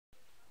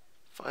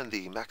Find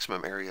the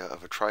maximum area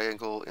of a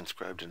triangle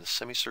inscribed in a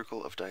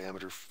semicircle of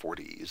diameter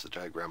 40. Use the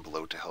diagram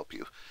below to help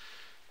you.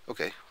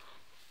 Okay.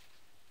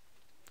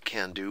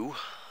 Can do.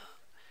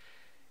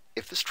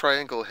 If this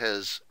triangle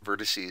has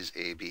vertices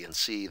A, B, and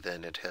C,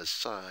 then it has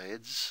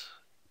sides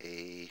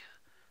A.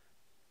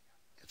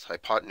 Its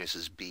hypotenuse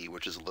is B,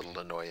 which is a little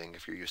annoying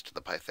if you're used to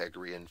the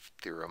Pythagorean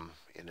theorem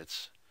in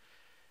its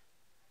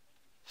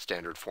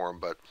standard form,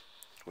 but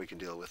we can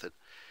deal with it.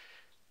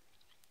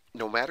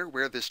 No matter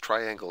where this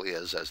triangle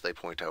is, as they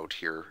point out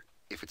here,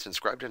 if it's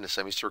inscribed in a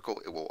semicircle,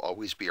 it will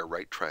always be a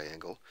right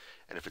triangle.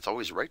 And if it's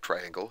always a right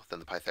triangle, then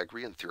the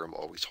Pythagorean theorem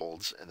always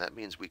holds, and that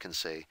means we can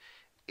say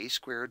a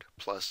squared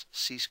plus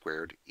c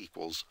squared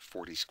equals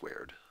 40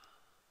 squared.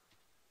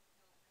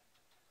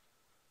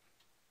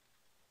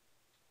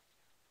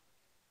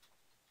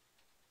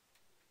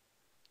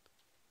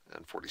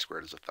 And 40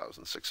 squared is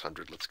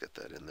 1,600. Let's get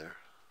that in there.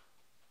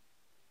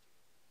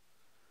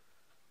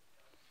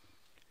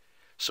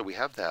 So we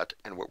have that,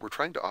 and what we're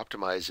trying to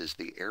optimize is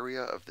the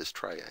area of this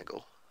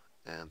triangle.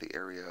 And the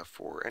area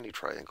for any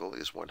triangle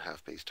is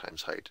 1/2 base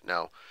times height.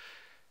 Now,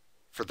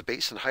 for the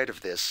base and height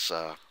of this,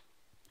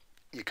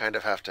 you kind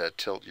of have to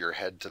tilt your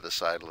head to the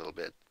side a little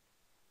bit.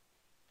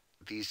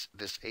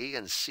 This A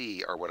and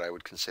C are what I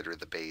would consider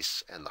the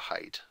base and the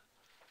height.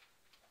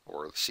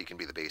 Or C can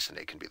be the base and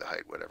A can be the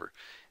height, whatever.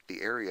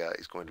 The area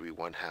is going to be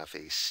 1/2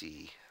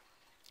 AC,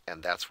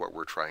 and that's what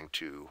we're trying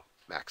to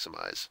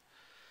maximize.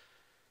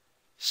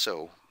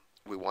 So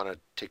we want to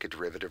take a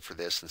derivative for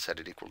this and set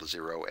it equal to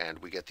 0, and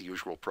we get the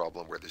usual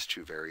problem where there's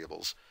two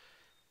variables.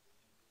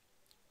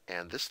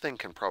 And this thing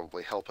can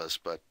probably help us,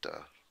 but,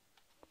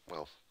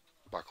 well,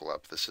 buckle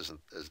up. This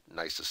isn't as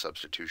nice a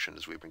substitution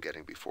as we've been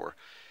getting before.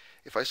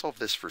 If I solve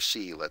this for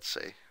c, let's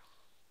say,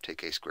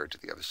 take a squared to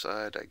the other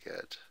side, I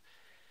get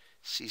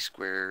c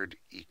squared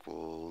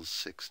equals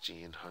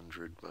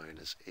 1,600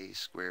 minus a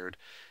squared,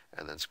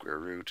 and then square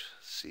root.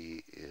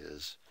 C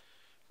is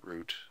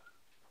root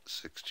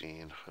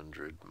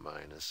 1,600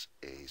 minus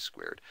a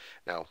squared.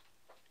 Now,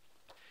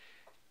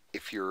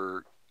 if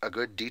you're a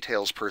good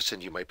details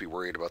person, you might be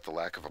worried about the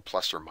lack of a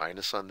plus or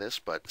minus on this,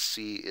 but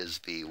c is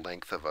the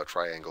length of a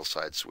triangle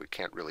side, so it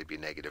can't really be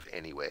negative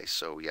anyway.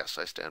 So yes,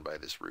 I stand by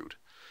this root.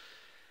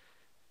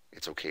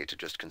 It's okay to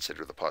just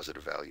consider the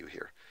positive value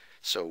here.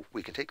 So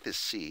we can take this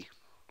c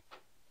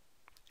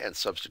and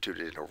substitute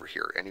it in over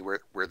here.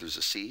 Anywhere where there's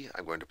a c,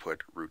 I'm going to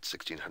put root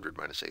 1,600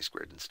 minus a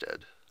squared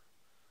instead.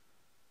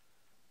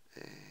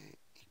 A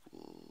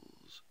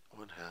equals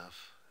 1/2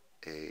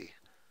 a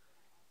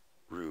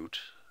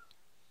root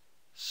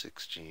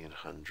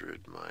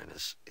 1,600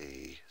 minus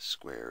a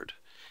squared.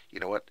 You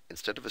know what?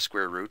 Instead of a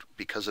square root,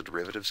 because a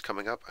derivative's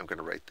coming up, I'm going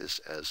to write this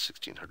as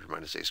 1,600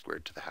 minus a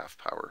squared to the half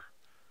power.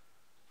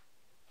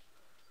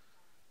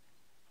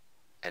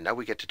 And now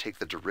we get to take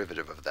the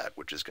derivative of that,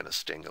 which is going to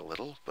sting a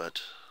little,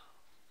 but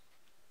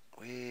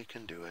we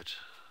can do it.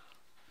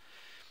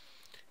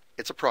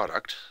 It's a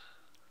product.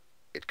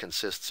 It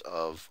consists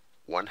of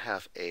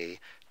 1/2 a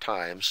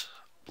times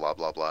blah,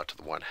 blah, blah to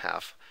the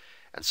 1/2.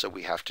 And so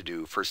we have to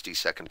do first d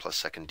second plus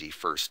second d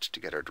first to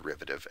get our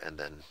derivative, and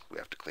then we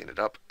have to clean it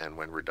up, and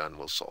when we're done,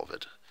 we'll solve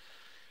it.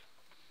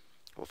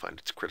 We'll find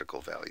its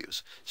critical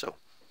values. So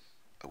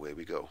away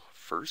we go.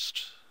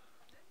 First,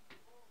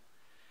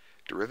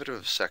 derivative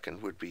of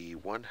second would be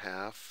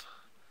 1/2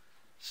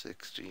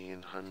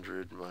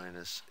 1,600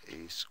 minus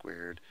a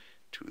squared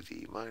to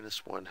the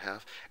minus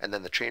 1/2. And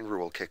then the chain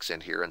rule kicks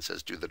in here and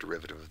says do the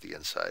derivative of the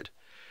inside.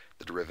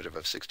 The derivative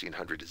of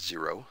 1,600 is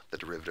 0. The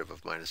derivative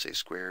of minus a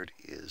squared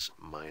is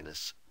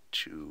minus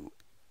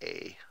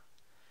 2a.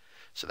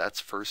 So that's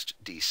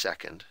first d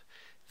second.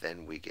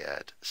 Then we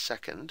get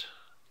second.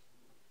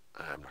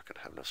 I'm not going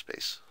to have enough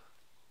space.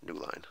 New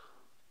line.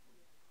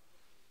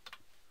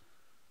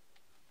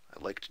 I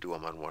like to do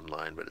them on one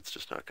line, but it's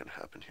just not going to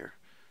happen here.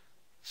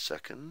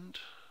 Second.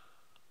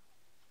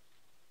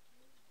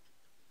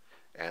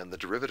 And the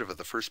derivative of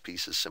the first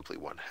piece is simply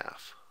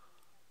 1/2.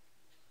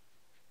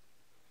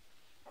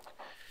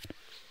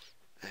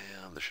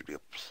 And there should be a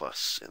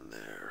plus in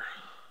there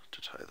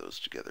to tie those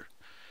together.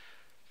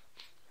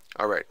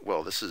 All right,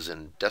 well, this is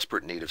in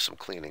desperate need of some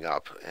cleaning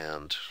up,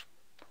 and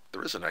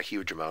there isn't a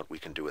huge amount we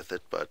can do with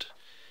it, but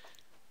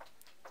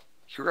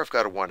here I've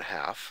got a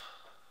 1/2,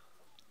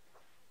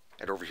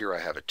 and over here I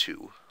have a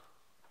 2.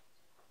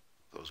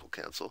 Those will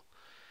cancel.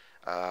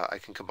 I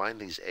can combine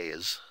these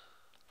a's.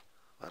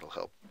 That'll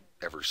help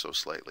ever so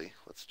slightly.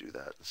 Let's do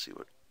that and see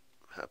what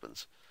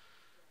happens.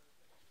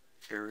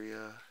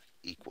 Area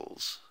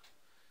equals.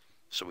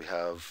 So we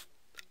have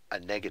a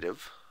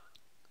negative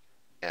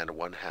and a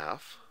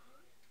 1/2.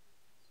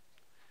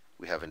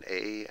 We have an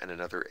a and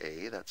another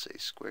a, that's a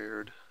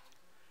squared.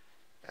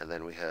 And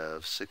then we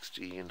have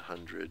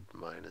 1,600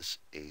 minus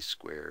a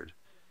squared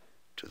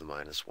to the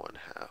minus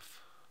 1/2.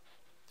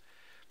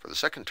 For the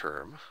second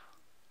term,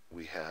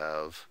 we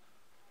have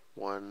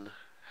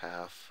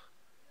 1/2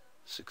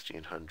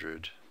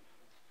 1,600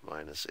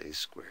 minus a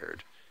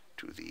squared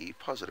to the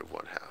positive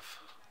 1/2.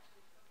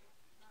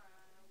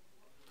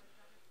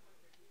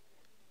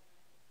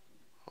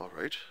 All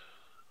right.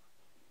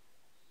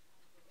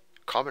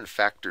 Common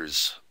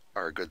factors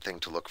are a good thing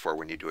to look for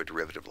when you do a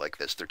derivative like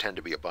this. There tend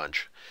to be a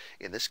bunch.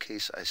 In this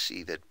case, I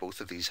see that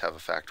both of these have a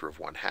factor of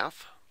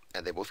 1/2,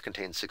 and they both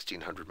contain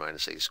 1600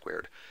 minus a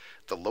squared.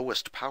 The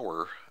lowest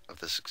power of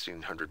the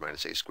 1600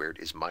 minus a squared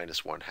is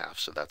minus 1/2,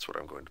 so that's what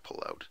I'm going to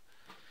pull out.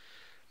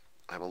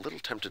 I'm a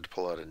little tempted to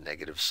pull out a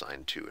negative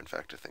sign too. In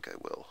fact, I think I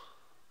will.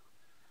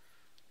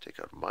 Take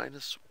out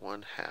minus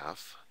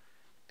 1/2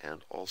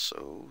 and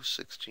also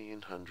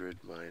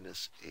 1600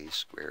 minus a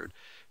squared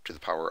to the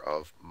power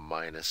of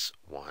minus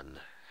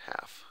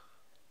 1/2.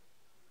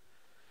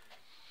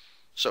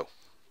 So,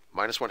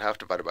 minus 1/2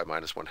 divided by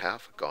minus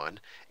 1/2, gone.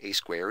 A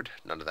squared,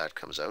 none of that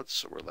comes out,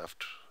 so we're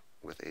left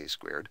with a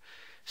squared.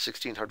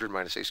 1600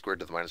 minus a squared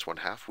to the minus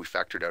 1/2, we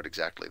factored out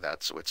exactly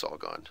that, so it's all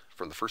gone.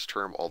 From the first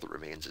term, all that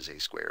remains is a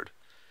squared.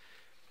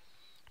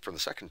 From the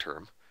second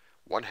term,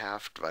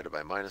 1/2 divided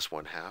by minus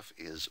 1/2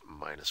 is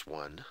minus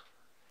 1.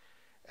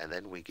 And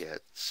then we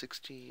get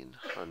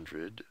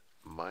 1600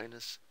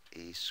 minus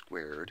a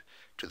squared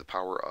to the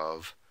power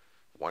of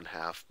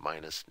 1/2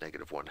 minus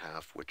negative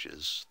 1/2, which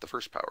is the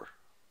first power.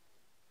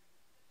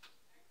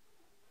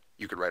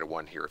 You could write a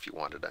 1 here if you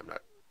wanted. I'm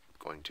not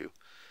going to.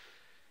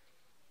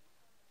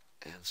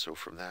 And so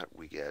from that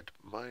we get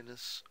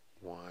minus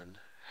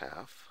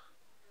 1/2,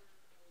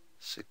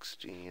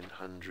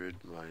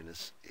 1600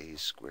 minus a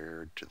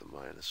squared to the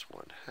minus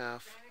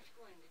 1/2.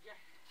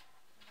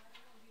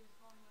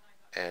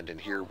 And in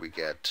here we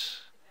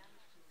get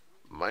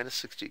minus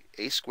 60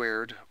 a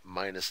squared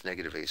minus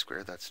negative a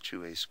squared. That's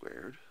 2a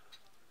squared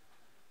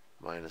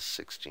minus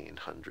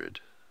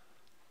 1600.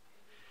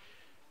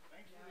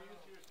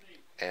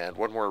 And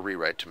one more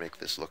rewrite to make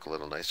this look a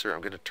little nicer. I'm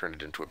going to turn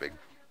it into a big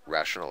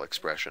rational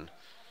expression.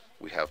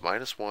 We have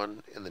minus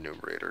 1 in the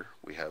numerator.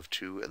 We have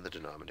 2 in the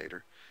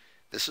denominator.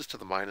 This is to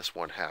the minus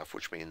 1/2,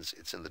 which means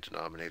it's in the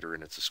denominator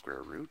and it's a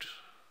square root.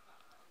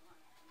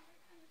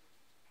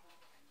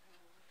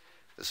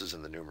 This is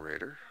in the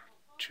numerator.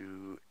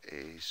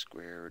 2a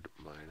squared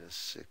minus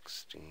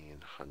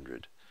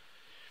 1600.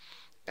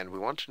 And we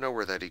want to know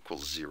where that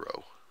equals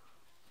 0.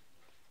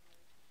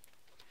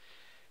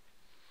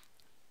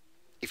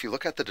 If you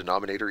look at the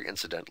denominator,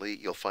 incidentally,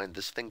 you'll find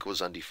this thing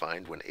goes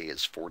undefined when a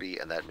is 40,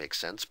 and that makes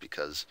sense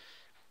because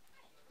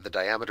the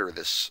diameter of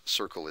this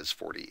circle is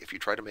 40. If you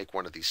try to make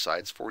one of these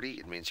sides 40,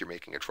 it means you're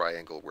making a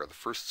triangle where the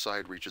first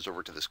side reaches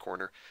over to this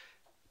corner,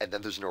 and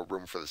then there's no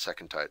room for the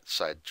second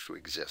side to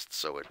exist,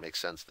 so it makes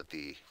sense that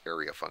the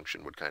area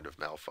function would kind of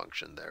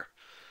malfunction there.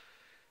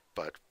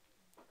 But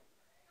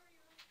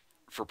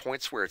for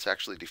points where it's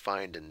actually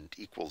defined and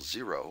equals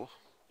 0,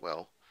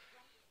 well,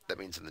 that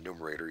means in the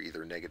numerator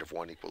either negative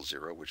 1 equals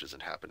 0, which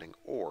isn't happening,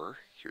 or,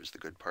 here's the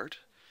good part,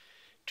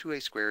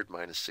 2a squared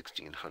minus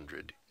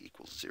 1600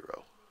 equals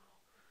 0.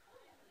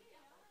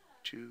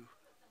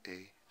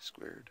 2a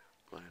squared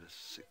minus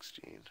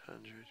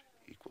 1600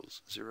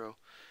 equals 0.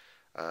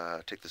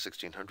 Take the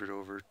 1600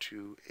 over.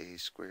 2a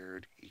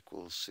squared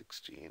equals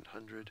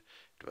 1600.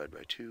 Divide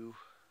by 2.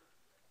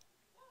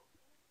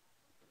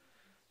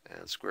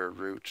 And square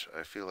root,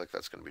 I feel like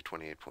that's going to be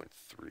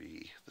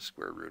 28.3, the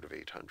square root of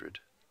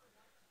 800.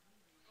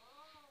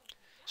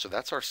 So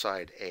that's our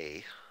side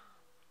A.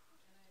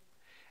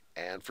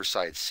 And for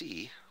side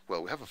C,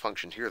 well, we have a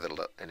function here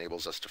that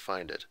enables us to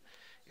find it.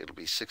 It'll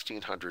be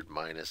 1600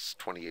 minus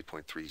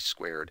 28.3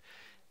 squared.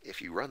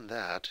 If you run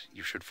that,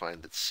 you should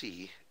find that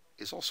C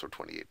is also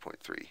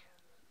 28.3.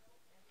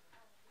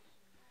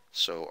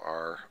 So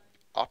our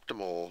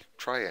optimal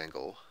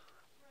triangle,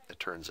 it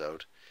turns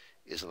out,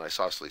 is an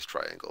isosceles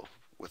triangle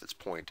with its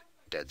point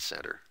dead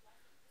center.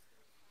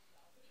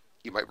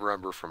 You might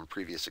remember from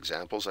previous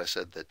examples I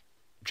said that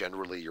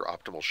generally your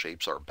optimal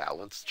shapes are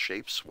balanced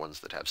shapes, ones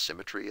that have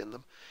symmetry in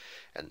them,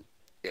 and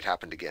it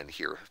happened again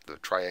here. The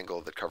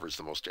triangle that covers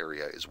the most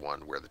area is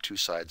one where the two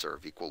sides are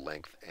of equal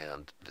length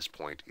and this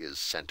point is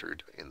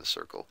centered in the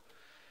circle.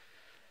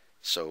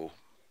 So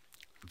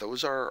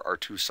those are our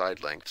two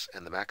side lengths,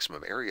 and the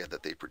maximum area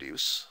that they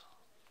produce,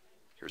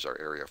 here's our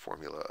area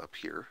formula up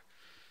here,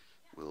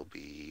 will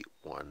be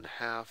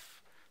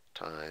 1/2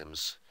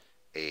 times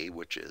A,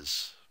 which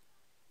is,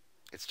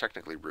 it's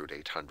technically root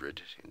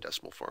 800. In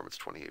decimal form, it's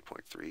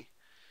 28.3.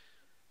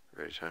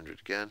 Root 800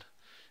 again.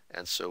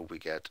 And so we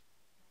get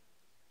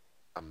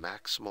a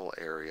maximal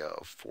area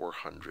of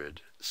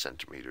 400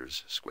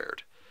 centimeters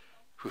squared.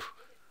 Whew.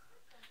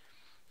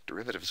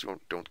 Derivatives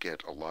don't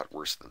get a lot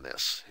worse than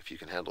this. If you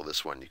can handle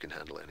this one, you can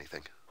handle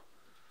anything.